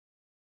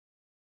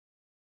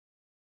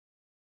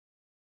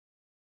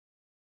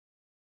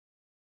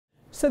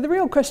So the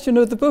real question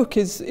of the book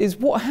is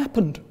what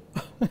happened?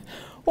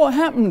 What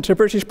happened to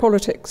British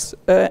politics?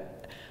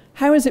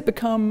 How has it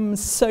become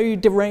so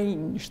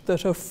deranged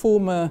that a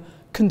former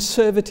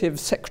Conservative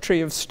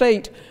Secretary of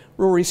State,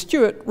 Rory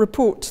Stewart,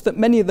 reports that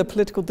many of the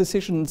political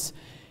decisions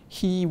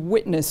he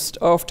witnessed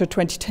after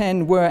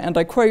 2010 were, and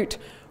I quote,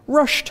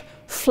 rushed,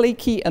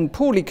 flaky and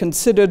poorly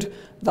considered,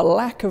 the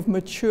lack of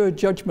mature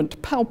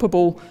judgment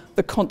palpable,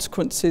 the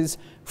consequences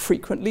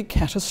frequently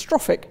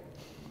catastrophic.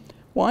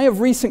 Why have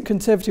recent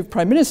Conservative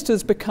Prime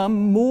Ministers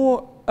become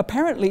more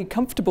apparently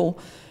comfortable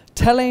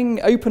telling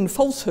open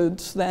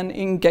falsehoods than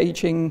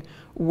engaging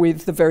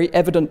with the very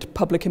evident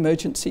public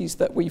emergencies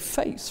that we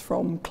face,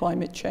 from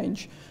climate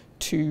change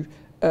to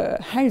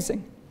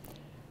housing?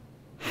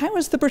 How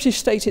has the British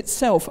state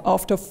itself,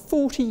 after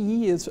 40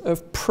 years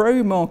of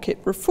pro-market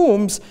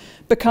reforms,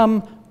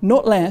 become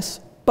not less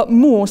but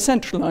more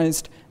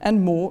centralised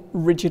and more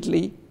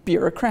rigidly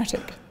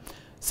bureaucratic?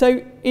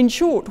 So, in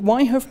short,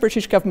 why have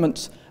British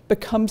governments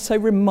become so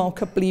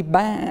remarkably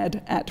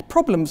bad at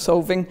problem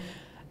solving,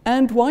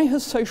 and why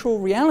has social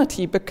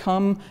reality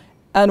become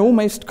an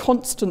almost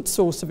constant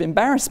source of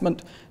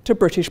embarrassment to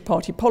British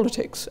party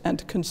politics and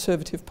to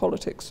Conservative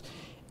politics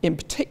in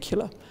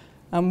particular?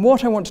 And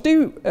what I want to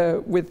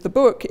do with the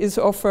book is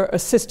offer a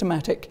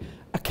systematic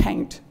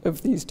account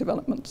of these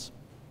developments.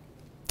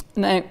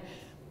 Now,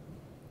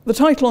 the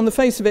title on the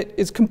face of it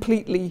is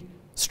completely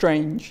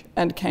strange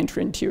and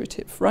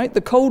counterintuitive, right?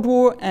 The Cold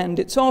War and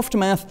its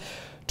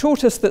aftermath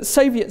taught us that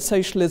Soviet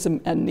socialism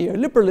and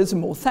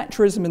neoliberalism, or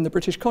Thatcherism in the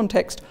British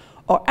context,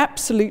 are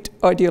absolute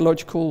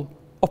ideological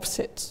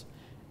opposites,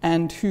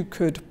 and who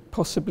could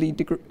possibly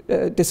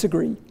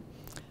disagree?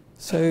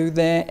 So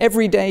their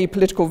everyday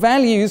political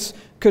values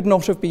could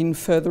not have been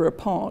further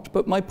apart,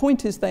 but my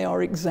point is they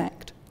are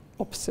exact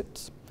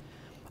opposites.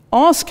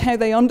 Ask how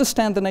they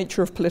understand the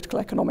nature of political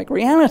economic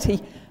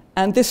reality,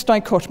 and this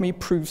dichotomy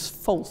proves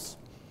false.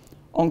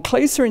 On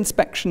closer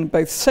inspection,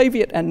 both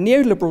Soviet and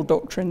neoliberal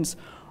doctrines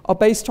are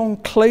based on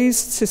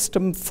closed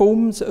system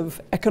forms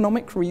of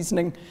economic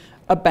reasoning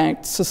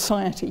about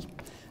society.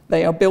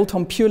 They are built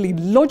on purely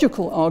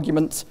logical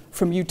arguments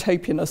from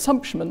utopian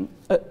assumptions.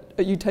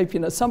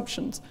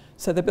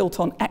 So they're built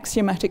on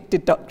axiomatic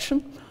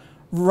deduction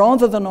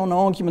rather than on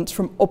arguments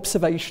from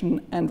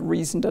observation and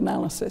reasoned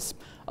analysis,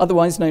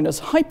 otherwise known as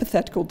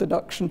hypothetical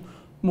deduction,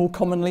 more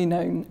commonly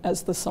known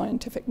as the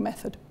scientific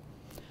method.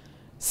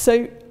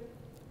 So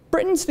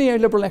Britain's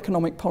neoliberal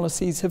economic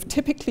policies have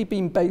typically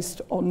been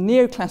based on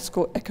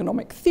neoclassical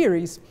economic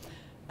theories,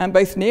 and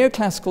both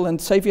neoclassical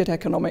and Soviet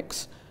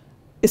economics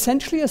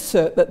essentially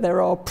assert that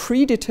there are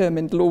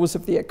predetermined laws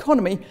of the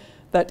economy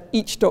that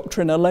each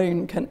doctrine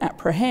alone can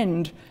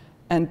apprehend,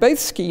 and both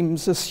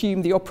schemes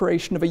assume the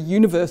operation of a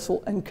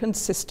universal and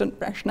consistent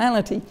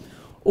rationality,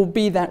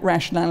 albeit that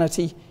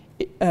rationality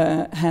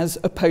has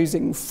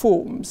opposing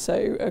forms,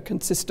 so a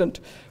consistent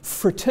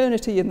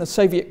fraternity in the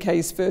Soviet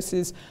case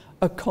versus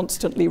a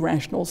constantly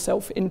rational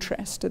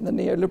self-interest in the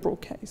neoliberal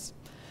case.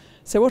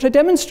 So what I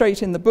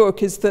demonstrate in the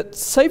book is that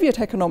Soviet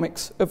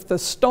economics of the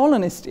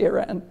Stalinist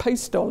era and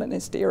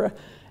post-Stalinist era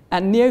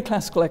and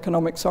neoclassical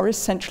economics are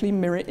essentially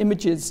mirror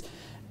images,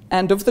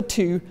 and of the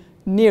two,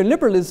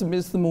 neoliberalism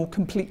is the more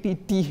completely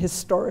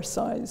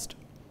dehistoricized.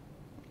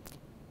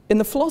 In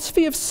the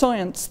philosophy of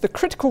science, the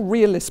critical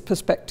realist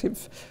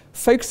perspective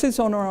focuses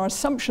on our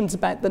assumptions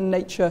about the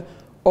nature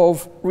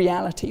of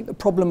reality, the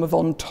problem of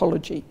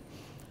ontology,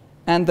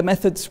 and the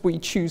methods we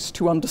choose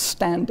to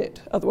understand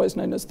it, otherwise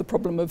known as the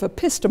problem of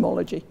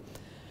epistemology.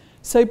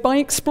 So by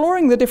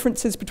exploring the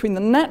differences between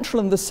the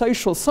natural and the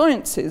social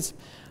sciences,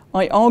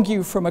 I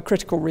argue from a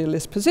critical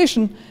realist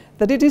position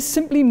that it is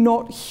simply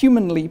not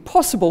humanly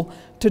possible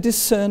to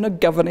discern a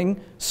governing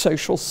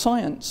social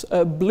science,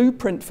 a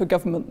blueprint for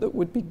government that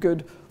would be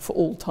good for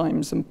all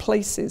times and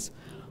places.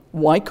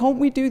 Why can't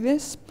we do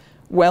this?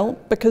 Well,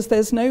 because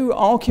there's no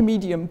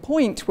Archimedean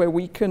point where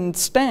we can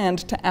stand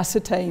to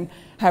ascertain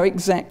how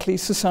exactly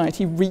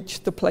society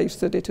reached the place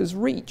that it has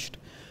reached.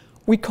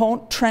 We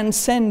can't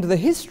transcend the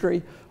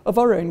history of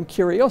our own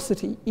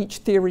curiosity. Each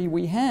theory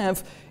we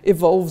have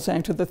evolves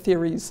out of the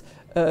theories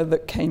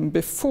that came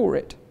before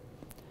it.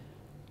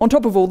 On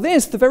top of all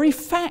this, the very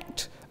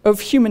fact of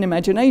human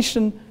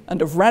imagination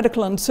and of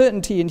radical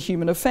uncertainty in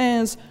human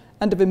affairs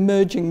and of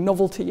emerging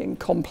novelty in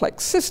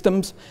complex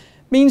systems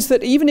means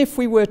that even if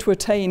we were to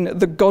attain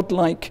the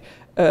godlike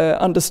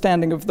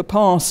understanding of the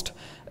past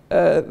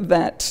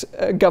that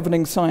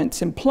governing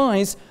science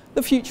implies,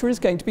 the future is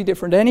going to be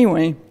different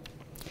anyway.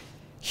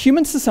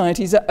 Human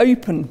societies are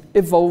open,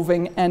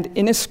 evolving, and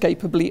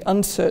inescapably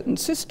uncertain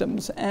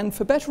systems, and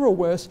for better or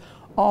worse,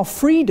 our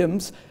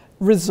freedoms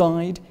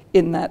reside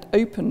in that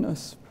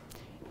openness.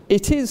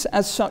 It is,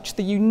 as such,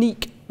 the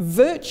unique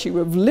virtue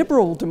of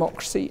liberal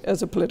democracy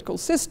as a political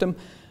system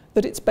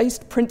that it's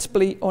based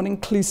principally on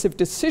inclusive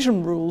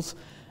decision rules,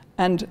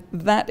 and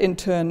that in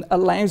turn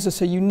allows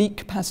us a unique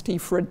capacity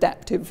for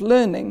adaptive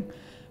learning,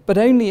 but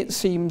only, it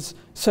seems,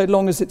 so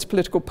long as its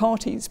political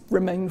parties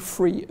remain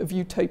free of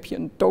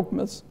utopian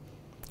dogmas.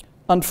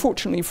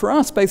 Unfortunately for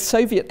us, both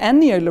Soviet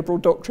and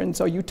neoliberal doctrines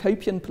are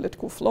utopian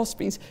political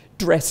philosophies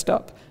dressed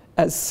up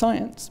as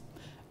science.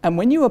 And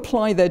when you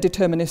apply their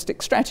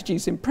deterministic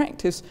strategies in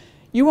practice,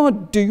 you are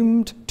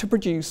doomed to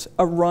produce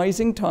a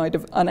rising tide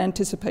of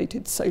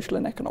unanticipated social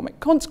and economic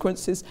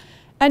consequences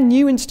and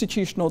new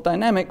institutional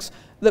dynamics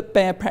that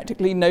bear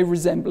practically no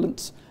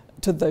resemblance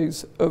to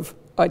those of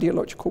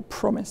ideological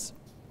promise.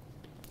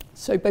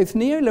 So both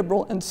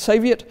neoliberal and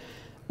Soviet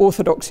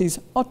orthodoxies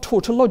are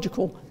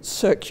tautological,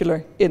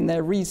 circular in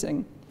their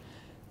reasoning.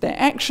 Their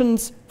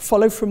actions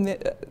follow from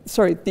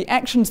the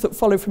actions that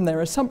follow from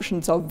their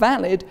assumptions are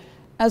valid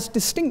as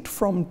distinct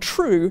from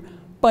true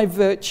by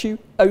virtue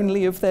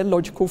only of their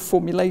logical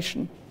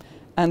formulation,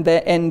 and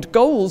their end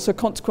goals are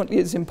consequently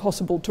as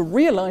impossible to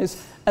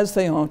realize as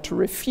they are to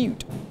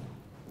refute.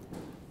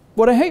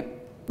 What I hope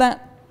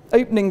that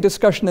opening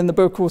discussion in the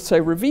book also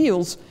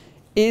reveals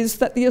is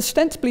that the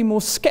ostensibly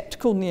more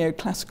skeptical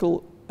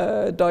neoclassical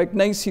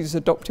diagnoses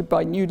adopted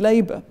by New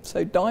Labour,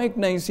 so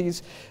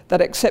diagnoses that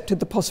accepted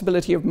the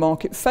possibility of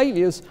market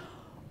failures,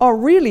 are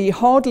really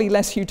hardly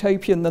less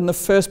utopian than the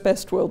first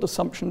best world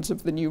assumptions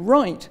of the New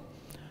Right.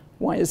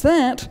 Why is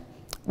that?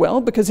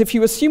 Well, because if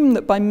you assume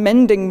that by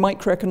mending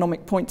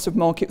microeconomic points of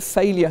market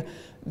failure,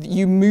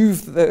 you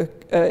move the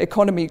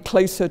economy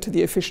closer to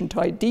the efficient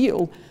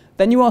ideal,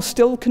 then you are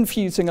still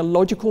confusing a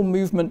logical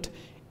movement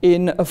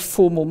in a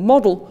formal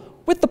model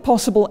with the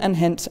possible and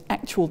hence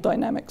actual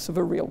dynamics of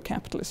a real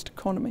capitalist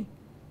economy.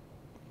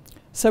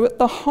 So at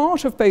the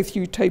heart of both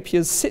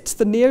utopias sits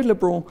the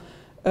neoliberal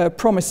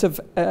promise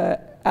of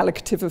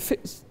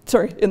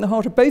in the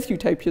heart of both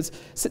utopias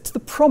sits the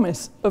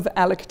promise of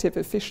allocative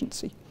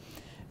efficiency.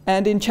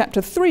 And in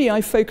chapter 3,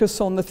 I focus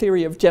on the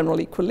theory of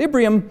general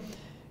equilibrium,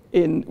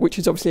 which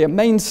is obviously a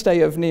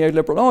mainstay of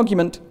neoliberal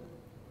argument,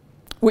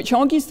 which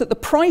argues that the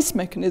price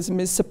mechanism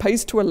is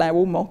supposed to allow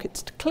all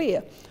markets to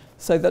clear,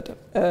 so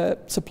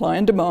that supply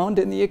and demand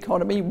in the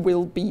economy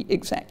will be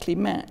exactly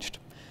matched.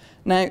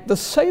 Now, the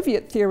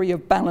Soviet theory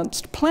of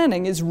balanced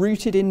planning is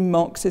rooted in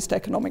Marxist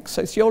economic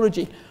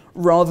sociology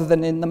rather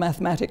than in the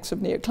mathematics of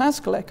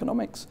neoclassical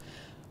economics.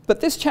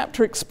 But this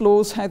chapter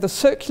explores how the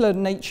circular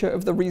nature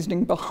of the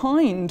reasoning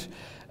behind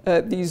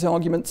these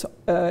arguments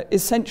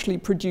essentially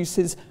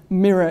produces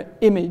mirror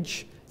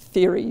image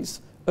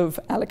theories of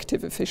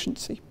allocative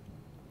efficiency.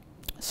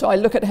 So I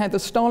look at how the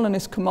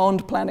Stalinist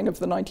command planning of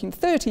the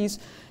 1930s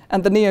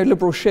and the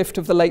neoliberal shift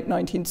of the late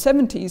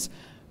 1970s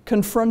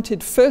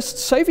confronted first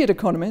Soviet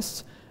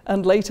economists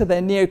and later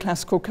their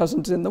neoclassical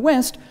cousins in the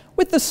West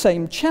with the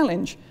same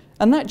challenge.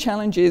 And that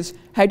challenge is,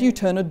 how do you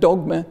turn a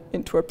dogma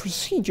into a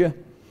procedure?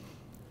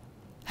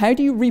 How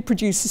do you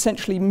reproduce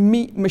essentially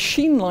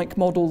machine-like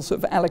models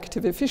of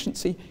allocative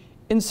efficiency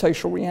in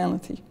social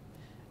reality?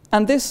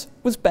 And this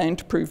was bound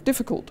to prove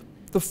difficult.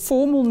 The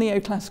formal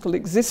neoclassical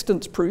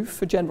existence proof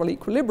for general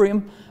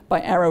equilibrium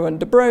by Arrow and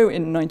de Broglie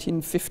in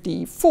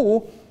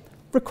 1954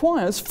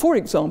 requires, for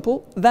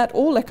example, that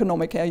all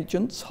economic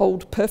agents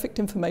hold perfect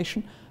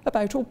information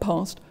about all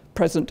past,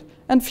 present,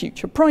 and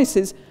future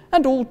prices,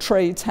 and all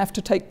trades have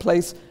to take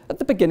place at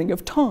the beginning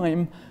of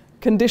time,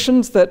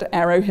 conditions that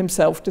Arrow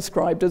himself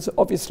described as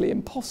obviously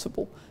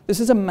impossible. This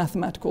is a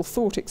mathematical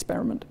thought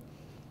experiment.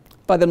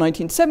 By the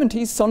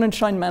 1970s,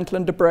 Sonnenschein, Mantel,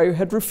 and de Broglie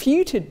had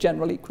refuted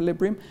general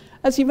equilibrium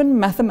as even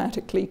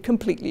mathematically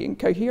completely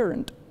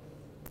incoherent.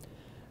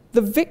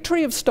 The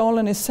victory of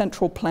Stalinist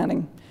central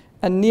planning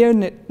and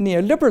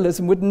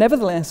neoliberalism would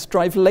nevertheless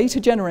drive later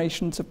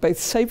generations of both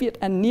Soviet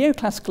and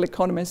neoclassical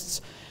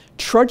economists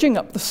trudging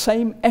up the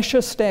same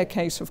Escher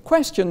staircase of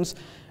questions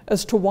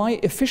as to why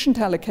efficient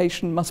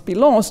allocation must be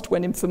lost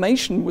when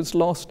information was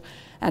lost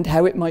and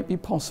how it might be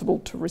possible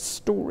to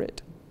restore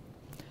it.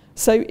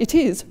 So it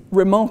is,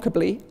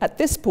 remarkably, at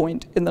this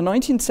point in the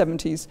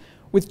 1970s,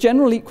 with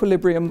general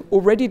equilibrium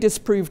already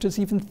disproved as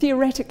even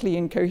theoretically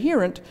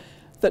incoherent,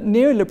 that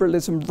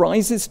neoliberalism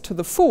rises to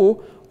the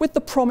fore with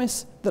the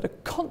promise that a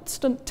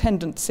constant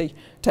tendency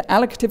to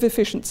allocative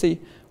efficiency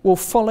will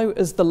follow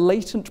as the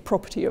latent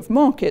property of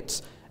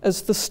markets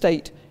as the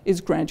state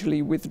is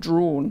gradually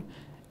withdrawn.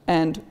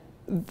 And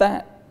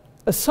that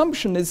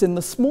assumption is in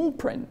the small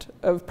print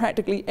of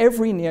practically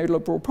every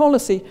neoliberal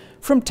policy,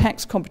 from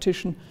tax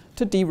competition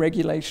to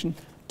deregulation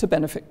to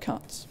benefit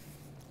cuts.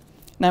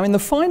 Now, in the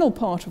final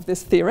part of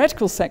this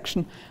theoretical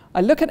section,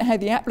 I look at how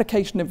the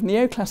application of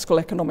neoclassical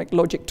economic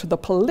logic to the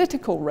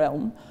political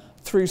realm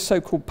through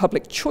so-called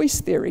public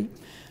choice theory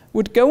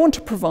would go on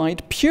to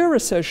provide pure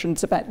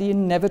assertions about the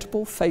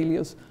inevitable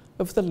failures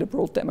of the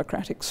liberal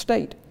democratic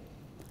state.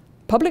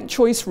 Public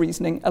choice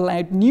reasoning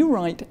allowed new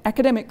right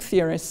academic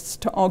theorists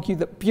to argue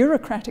that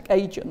bureaucratic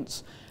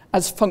agents,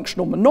 as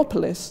functional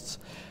monopolists,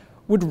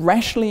 would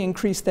rationally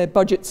increase their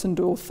budgets and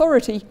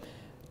authority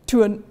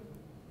to a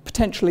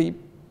potentially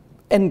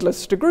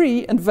endless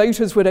degree, and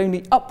voters would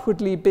only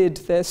upwardly bid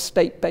their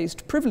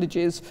state-based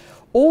privileges,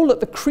 all at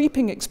the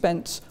creeping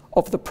expense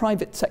of the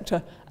private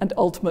sector and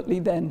ultimately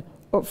then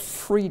of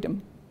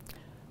freedom.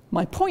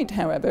 My point,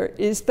 however,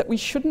 is that we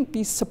shouldn't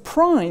be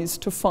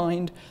surprised to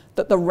find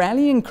that the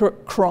rallying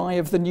cry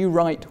of the new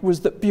right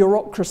was that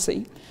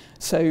bureaucracy,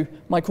 so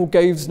Michael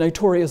Gove's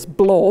notorious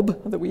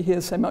blob that we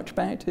hear so much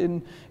about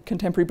in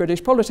contemporary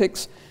British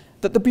politics,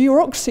 that the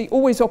bureaucracy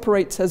always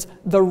operates as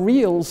the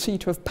real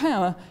seat of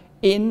power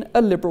in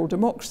a liberal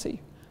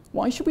democracy.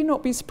 Why should we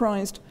not be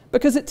surprised?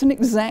 Because it's an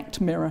exact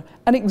mirror,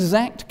 an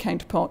exact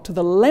counterpart to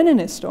the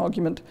Leninist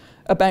argument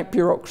about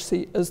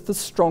bureaucracy as the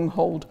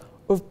stronghold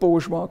of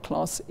bourgeois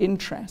class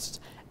interests.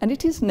 And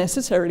it is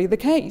necessarily the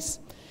case.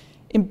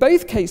 In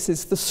both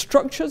cases, the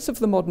structures of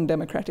the modern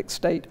democratic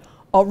state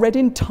are read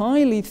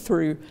entirely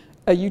through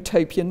a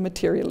utopian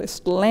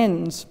materialist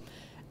lens.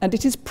 And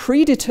it is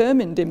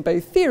predetermined in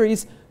both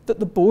theories that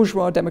the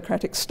bourgeois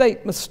democratic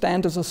state must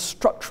stand as a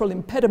structural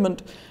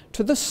impediment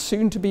to the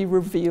soon-to-be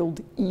revealed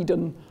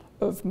Eden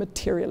of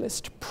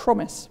materialist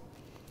promise.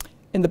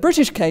 In the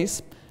British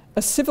case,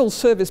 a civil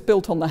service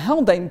built on the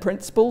Haldane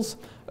principles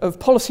of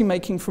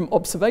policy-making from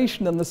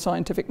observation and the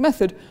scientific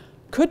method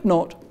could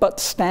not but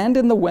stand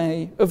in the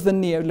way of the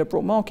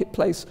neoliberal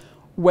marketplace,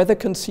 whether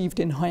conceived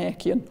in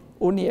Hayekian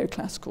or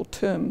neoclassical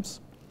terms.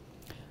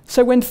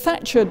 So when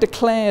Thatcher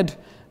declared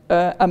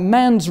a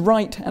man's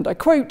right, and I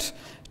quote,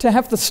 to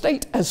have the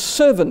state as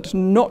servant,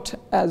 not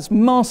as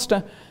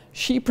master,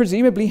 she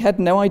presumably had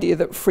no idea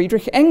that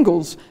Friedrich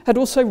Engels had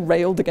also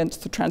railed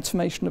against the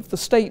transformation of the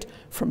state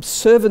from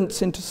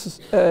servants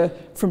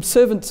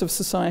of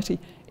society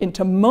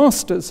into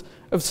masters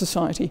of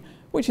society,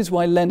 which is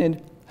why Lenin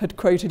had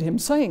quoted him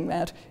saying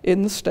that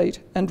in The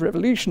State and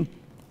Revolution.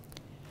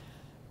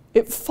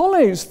 It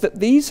follows that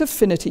these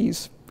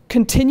affinities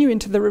continue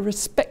into the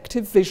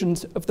respective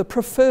visions of the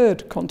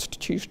preferred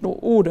constitutional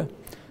order,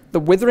 the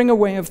withering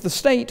away of the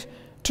state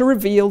to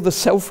reveal the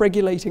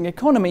self-regulating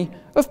economy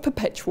of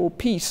perpetual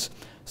peace,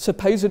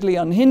 supposedly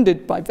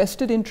unhindered by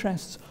vested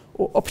interests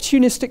or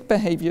opportunistic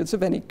behaviours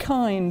of any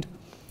kind.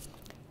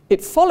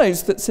 It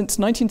follows that since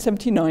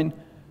 1979,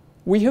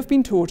 we have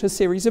been taught a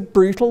series of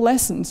brutal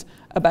lessons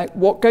about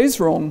what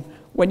goes wrong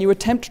when you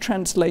attempt to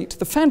translate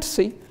the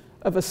fantasy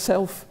of a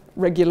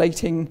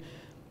self-regulating,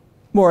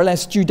 more or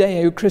less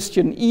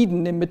Judeo-Christian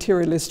Eden in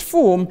materialist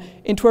form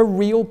into a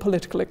real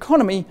political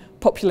economy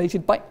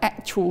populated by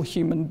actual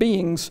human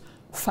beings,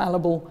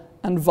 fallible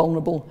and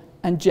vulnerable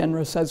and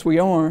generous as we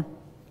are.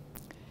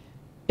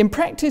 In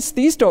practice,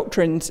 these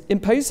doctrines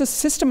impose a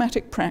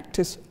systematic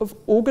practice of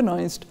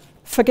organised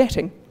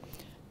forgetting,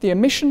 the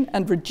omission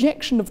and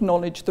rejection of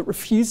knowledge that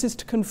refuses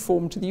to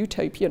conform to the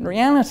utopian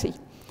reality.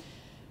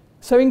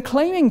 So in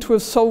claiming to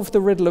have solved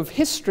the riddle of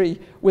history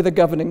with a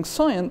governing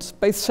science,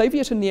 both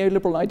Soviet and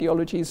neoliberal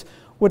ideologies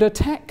would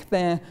attack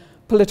their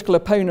political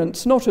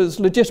opponents not as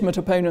legitimate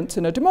opponents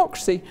in a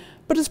democracy,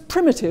 but as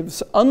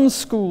primitives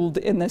unschooled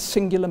in their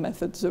singular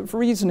methods of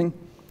reasoning.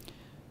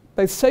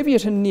 Both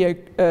Soviet and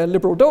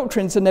neoliberal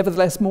doctrines are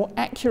nevertheless more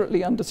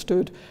accurately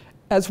understood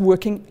as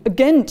working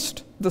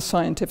against the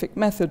scientific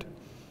method,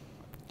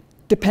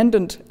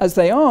 dependent as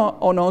they are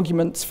on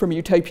arguments from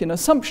utopian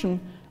assumption,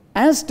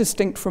 as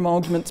distinct from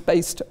arguments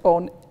based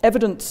on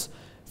evidence,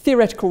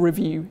 theoretical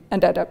review,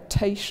 and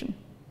adaptation.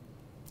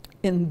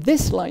 In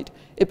this light,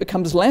 it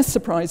becomes less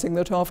surprising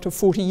that after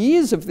 40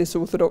 years of this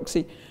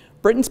orthodoxy,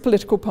 Britain's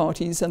political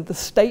parties and the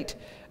state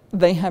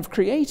they have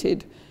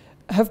created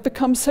have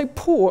become so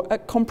poor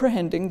at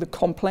comprehending the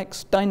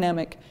complex,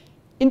 dynamic,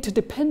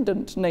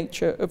 interdependent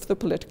nature of the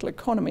political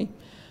economy,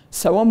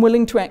 so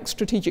unwilling to act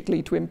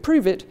strategically to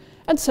improve it,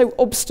 and so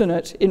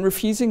obstinate in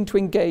refusing to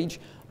engage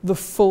the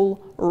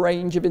full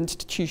range of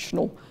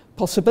institutional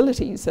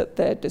possibilities at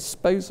their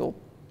disposal.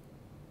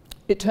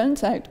 It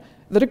turns out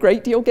that a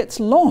great deal gets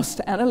lost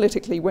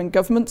analytically when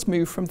governments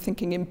move from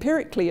thinking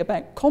empirically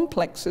about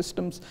complex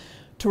systems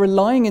to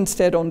relying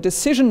instead on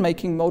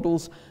decision-making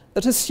models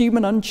that assume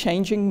an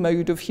unchanging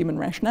mode of human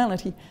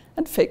rationality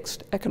and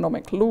fixed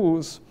economic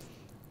laws.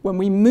 When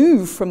we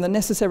move from the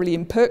necessarily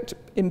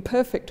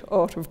imperfect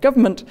art of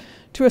government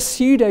to a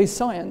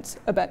pseudo-science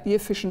about the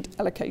efficient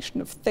allocation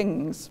of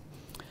things.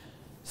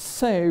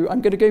 So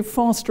I'm going to go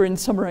faster in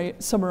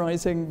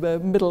summarising the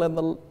middle and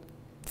the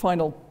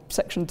final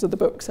sections of the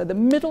book. So the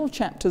middle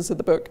chapters of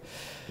the book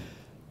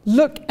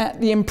look at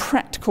the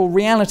impractical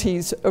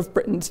realities of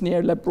Britain's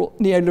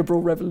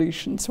neoliberal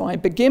revolution. So I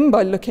begin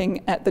by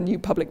looking at the new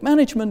public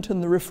management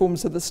and the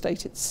reforms of the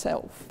state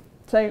itself.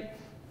 So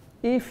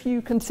if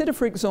you consider,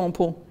 for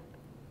example,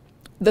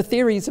 the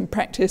theories and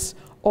practice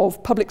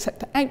of public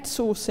sector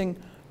outsourcing,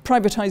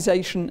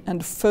 privatisation,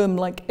 and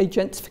firm-like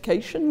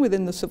agentification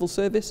within the civil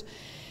service,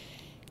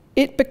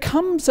 it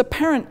becomes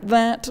apparent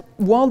that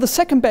while the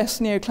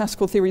second-best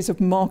neoclassical theories of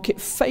market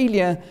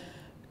failure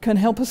can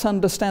help us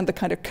understand the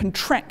kind of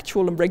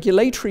contractual and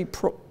regulatory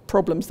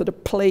problems that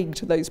have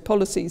plagued those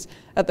policies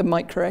at the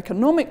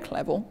microeconomic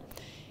level,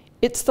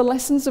 it's the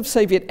lessons of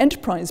Soviet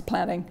enterprise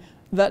planning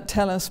that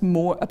tell us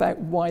more about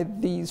why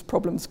these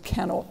problems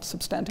cannot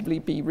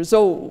substantively be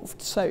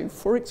resolved. So,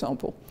 for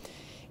example,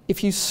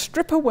 if you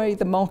strip away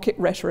the market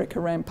rhetoric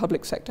around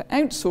public sector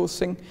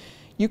outsourcing,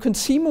 you can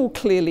see more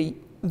clearly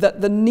that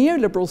the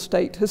neoliberal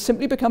state has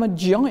simply become a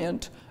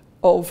giant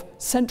of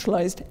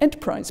centralized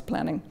enterprise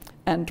planning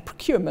and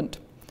procurement.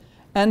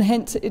 And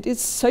hence it is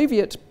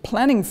Soviet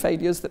planning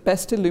failures that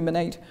best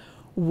illuminate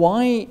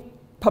why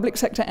public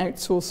sector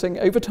outsourcing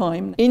over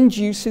time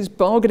induces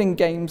bargaining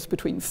games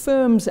between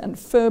firms and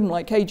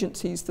firm-like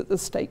agencies that the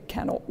state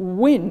cannot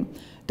win,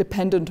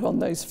 dependent on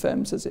those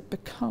firms as it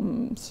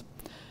becomes.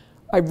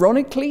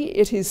 Ironically,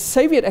 it is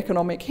Soviet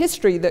economic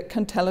history that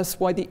can tell us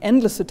why the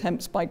endless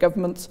attempts by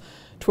governments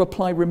to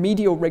apply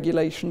remedial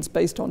regulations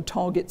based on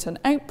targets and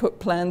output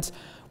plans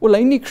will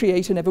only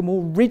create an ever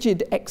more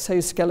rigid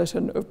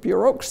exoskeleton of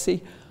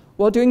bureaucracy,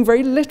 while doing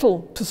very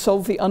little to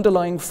solve the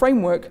underlying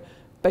framework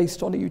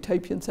based on a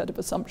utopian set of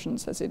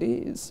assumptions as it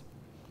is.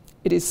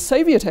 It is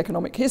Soviet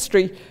economic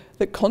history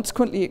that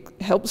consequently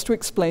helps to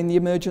explain the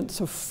emergence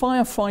of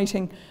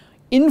firefighting,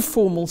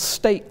 informal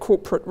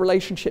state-corporate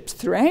relationships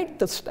throughout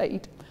the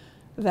state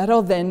that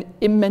are then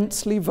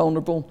immensely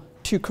vulnerable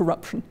to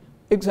corruption,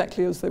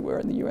 exactly as they were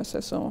in the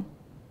USSR.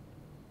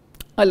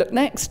 I look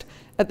next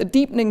at the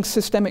deepening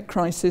systemic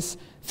crisis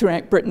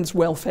throughout Britain's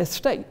welfare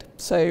state.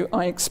 So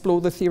I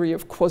explore the theory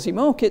of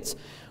quasi-markets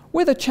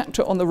with a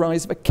chapter on the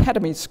rise of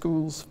academy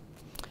schools.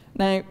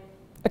 Now,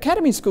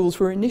 academy schools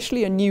were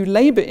initially a new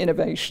Labour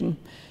innovation,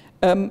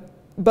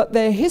 but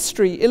their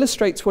history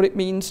illustrates what it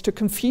means to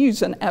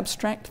confuse an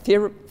abstract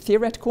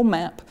theoretical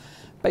map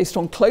based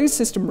on closed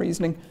system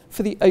reasoning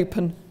for the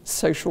open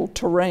social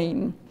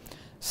terrain.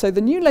 So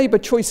the new Labour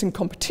choice and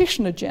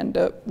competition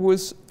agenda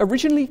was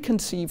originally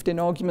conceived in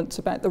arguments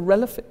about the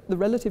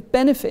relative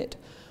benefit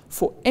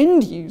for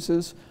end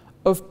users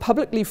of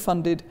publicly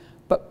funded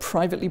but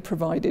privately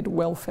provided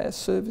welfare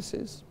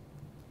services.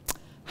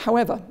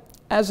 However,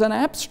 as an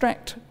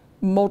abstract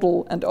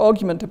model and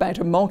argument about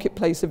a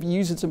marketplace of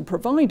users and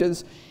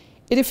providers,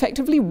 it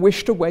effectively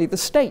wished away the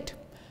state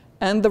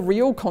and the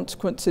real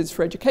consequences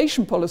for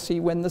education policy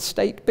when the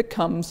state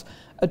becomes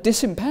a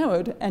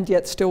disempowered and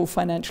yet still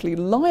financially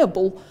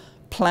liable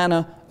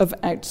planner of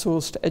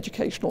outsourced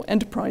educational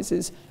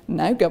enterprises,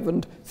 now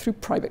governed through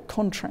private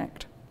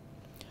contract.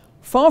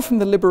 Far from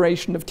the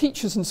liberation of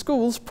teachers and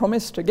schools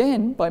promised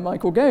again by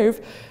Michael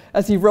Gove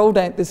as he rolled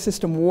out this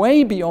system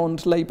way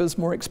beyond Labour's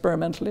more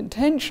experimental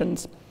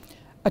intentions,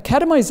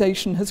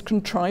 academisation has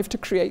contrived to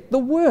create the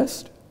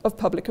worst of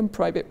public and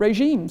private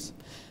regimes: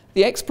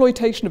 the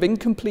exploitation of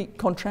incomplete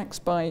contracts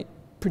by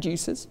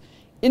producers,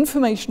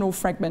 informational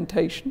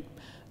fragmentation,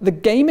 the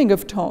gaming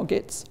of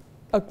targets,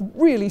 a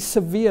really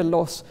severe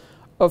loss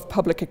of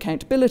public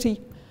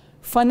accountability,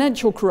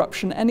 financial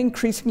corruption, and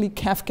increasingly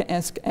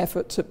Kafkaesque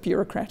efforts at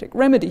bureaucratic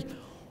remedy,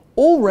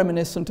 all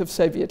reminiscent of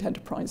Soviet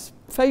enterprise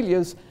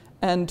failures.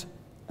 And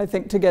I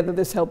think together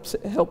this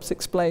helps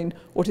explain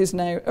what is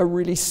now a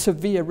really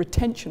severe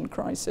retention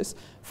crisis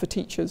for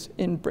teachers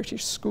in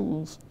British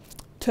schools.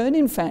 Turn,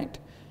 in fact,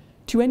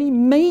 to any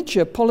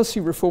major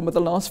policy reform of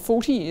the last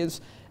 40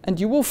 years, and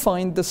you will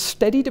find the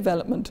steady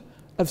development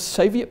of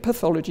Soviet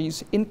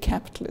pathologies in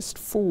capitalist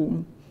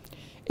form.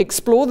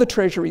 Explore the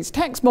Treasury's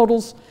tax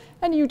models,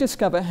 and you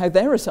discover how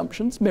their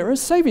assumptions mirror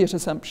Soviet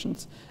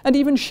assumptions, and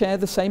even share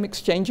the same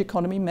exchange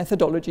economy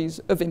methodologies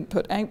of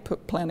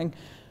input-output planning,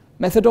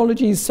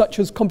 methodologies such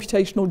as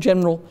computational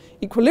general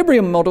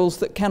equilibrium models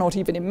that cannot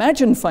even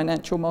imagine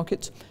financial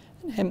markets,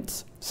 and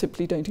hence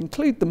simply don't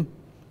include them.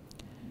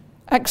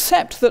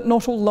 Accept that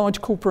not all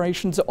large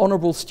corporations are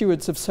honourable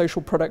stewards of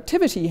social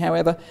productivity,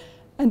 however,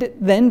 and it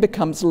then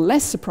becomes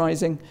less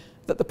surprising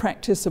that the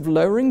practice of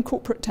lowering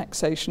corporate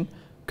taxation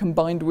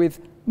combined with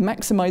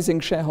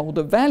maximising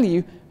shareholder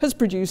value has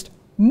produced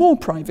more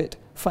private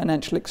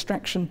financial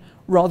extraction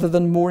rather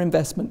than more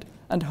investment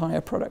and higher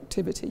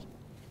productivity.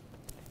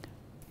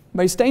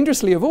 Most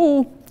dangerously of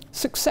all,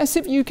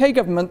 successive UK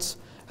governments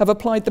have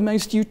applied the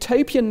most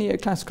utopian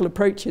neoclassical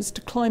approaches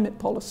to climate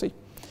policy,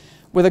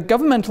 with a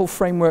governmental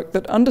framework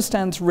that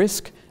understands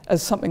risk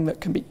as something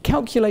that can be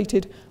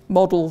calculated,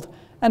 modelled,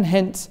 and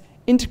hence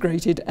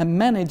integrated and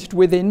managed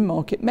within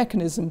market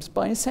mechanisms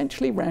by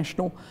essentially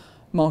rational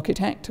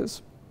market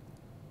actors.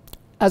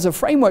 As a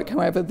framework,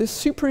 however, this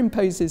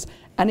superimposes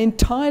an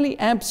entirely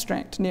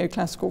abstract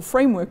neoclassical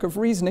framework of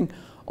reasoning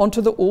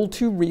onto the all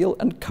too real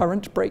and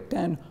current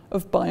breakdown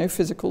of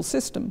biophysical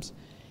systems.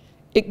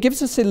 It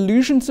gives us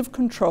illusions of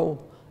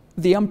control,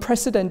 the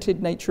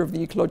unprecedented nature of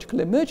the ecological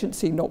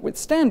emergency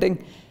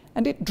notwithstanding,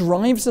 and it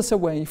drives us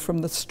away from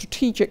the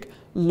strategic,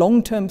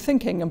 long-term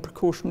thinking and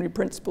precautionary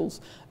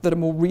principles that a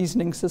more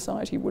reasoning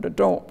society would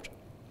adopt.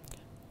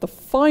 The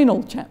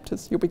final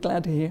chapters, you'll be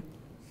glad to hear,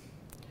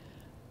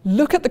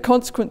 look at the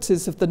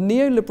consequences of the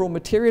neoliberal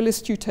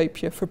materialist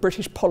utopia for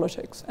British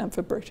politics and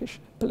for British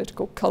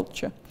political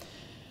culture.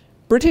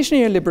 British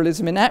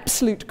neoliberalism, in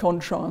absolute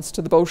contrast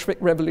to the Bolshevik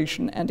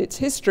Revolution and its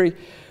history,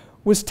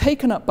 was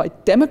taken up by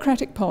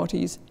democratic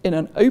parties in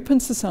an open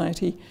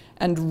society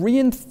and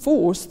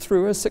reinforced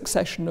through a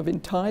succession of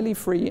entirely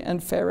free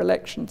and fair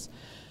elections.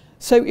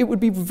 So it would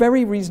be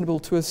very reasonable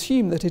to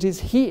assume that it is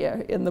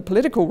here in the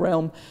political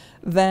realm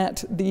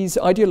that these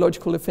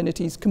ideological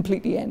affinities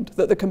completely end,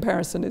 that the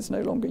comparison is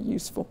no longer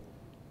useful.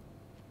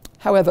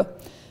 However,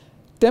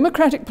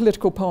 Democratic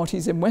political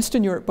parties in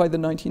Western Europe by the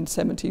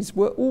 1970s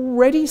were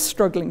already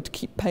struggling to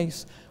keep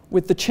pace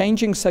with the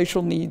changing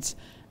social needs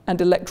and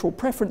electoral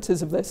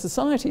preferences of their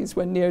societies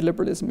when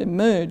neoliberalism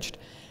emerged.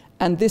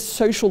 And this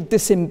social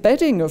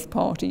disembedding of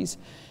parties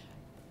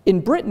in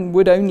Britain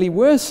would only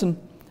worsen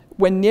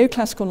when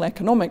neoclassical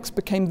economics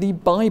became the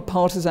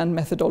bipartisan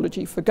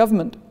methodology for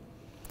government.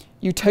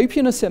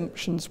 Utopian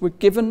assumptions were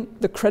given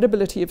the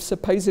credibility of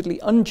supposedly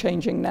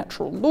unchanging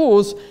natural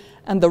laws,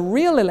 and the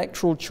real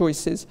electoral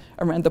choices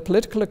around the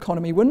political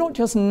economy were not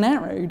just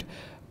narrowed,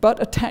 but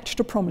attached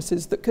to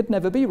promises that could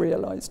never be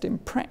realized in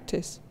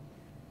practice.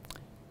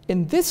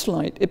 In this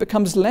light, it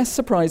becomes less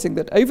surprising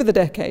that over the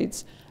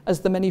decades,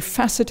 as the many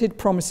faceted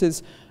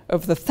promises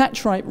of the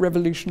Thatcherite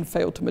revolution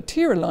failed to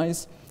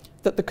materialize,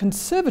 that the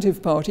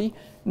Conservative Party,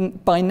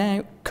 by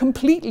now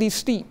completely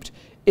steeped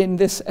in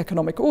this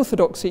economic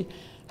orthodoxy,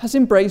 has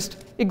embraced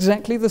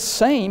exactly the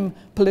same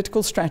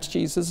political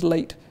strategies as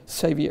late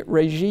Soviet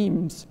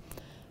regimes.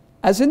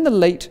 As in the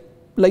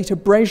later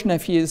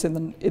Brezhnev years in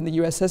the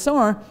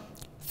USSR,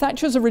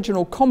 Thatcher's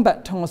original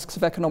combat tasks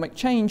of economic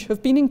change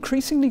have been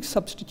increasingly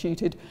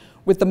substituted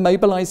with the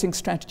mobilizing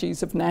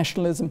strategies of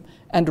nationalism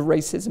and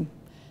racism.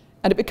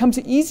 And it becomes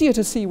easier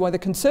to see why the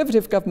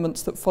conservative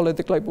governments that followed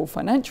the global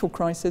financial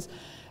crisis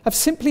have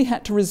simply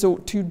had to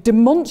resort to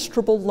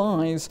demonstrable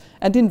lies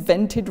and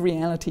invented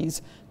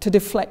realities to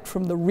deflect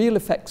from the real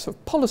effects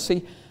of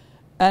policy,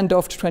 and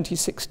after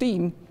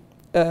 2016,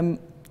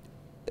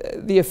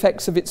 the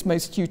effects of its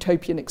most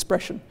utopian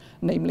expression,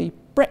 namely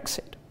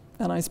Brexit.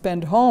 And I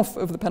spend half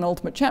of the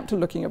penultimate chapter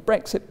looking at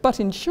Brexit, but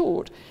in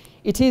short,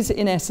 it is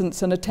in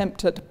essence an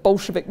attempt at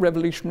Bolshevik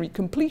revolutionary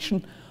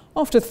completion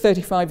after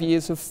 35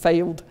 years of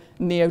failed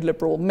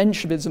neoliberal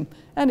Menshevism,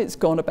 and it's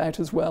gone about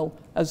as well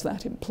as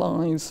that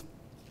implies.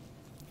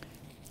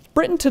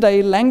 Britain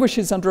today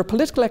languishes under a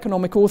political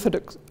economic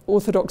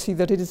orthodoxy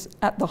that is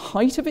at the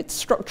height of its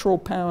structural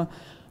power,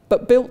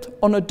 but built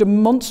on a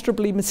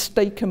demonstrably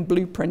mistaken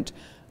blueprint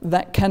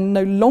that can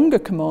no longer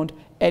command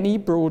any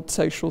broad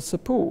social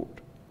support.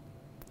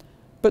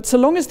 But so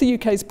long as the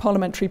UK's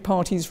parliamentary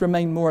parties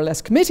remain more or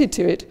less committed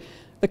to it,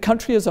 the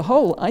country as a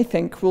whole, I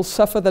think, will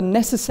suffer the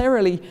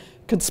necessarily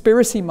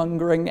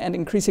conspiracy-mongering and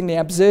increasingly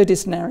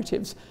absurdist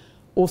narratives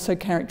also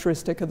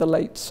characteristic of the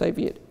late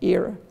Soviet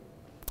era.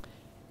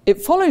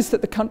 It follows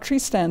that the country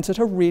stands at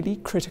a really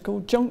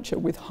critical juncture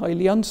with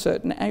highly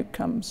uncertain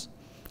outcomes.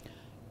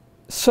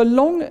 So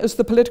long as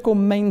the political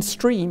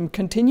mainstream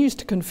continues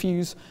to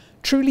confuse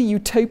truly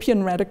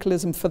utopian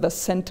radicalism for the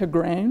centre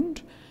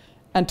ground,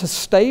 and to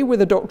stay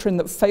with a doctrine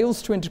that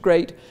fails to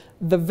integrate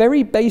the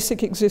very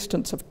basic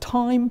existence of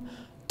time,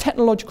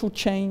 technological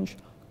change,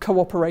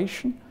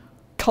 cooperation,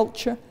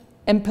 culture,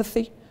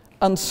 empathy,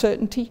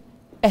 uncertainty,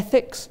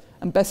 ethics,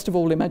 and best of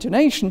all,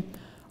 imagination,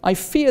 I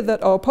fear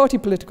that our party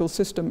political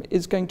system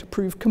is going to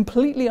prove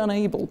completely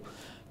unable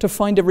to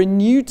find a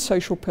renewed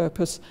social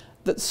purpose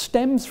that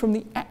stems from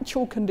the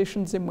actual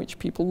conditions in which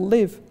people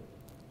live.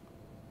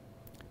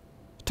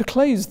 To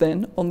close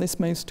then on this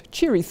most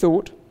cheery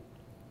thought,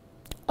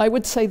 I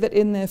would say that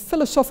in their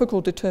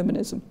philosophical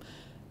determinism,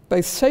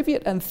 both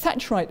Soviet and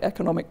Thatcherite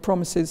economics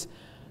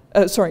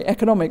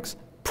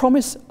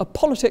promise a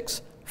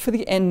politics for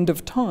the end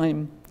of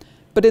time.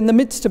 But in the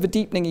midst of a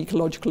deepening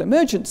ecological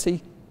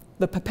emergency,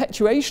 the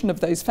perpetuation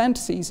of those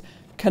fantasies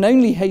can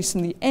only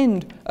hasten the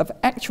end of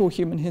actual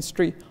human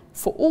history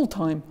for all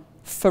time,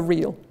 for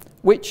real,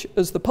 which,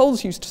 as the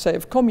Poles used to say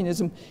of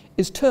communism,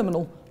 is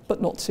terminal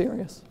but not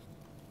serious.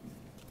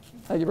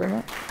 Thank you very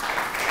much.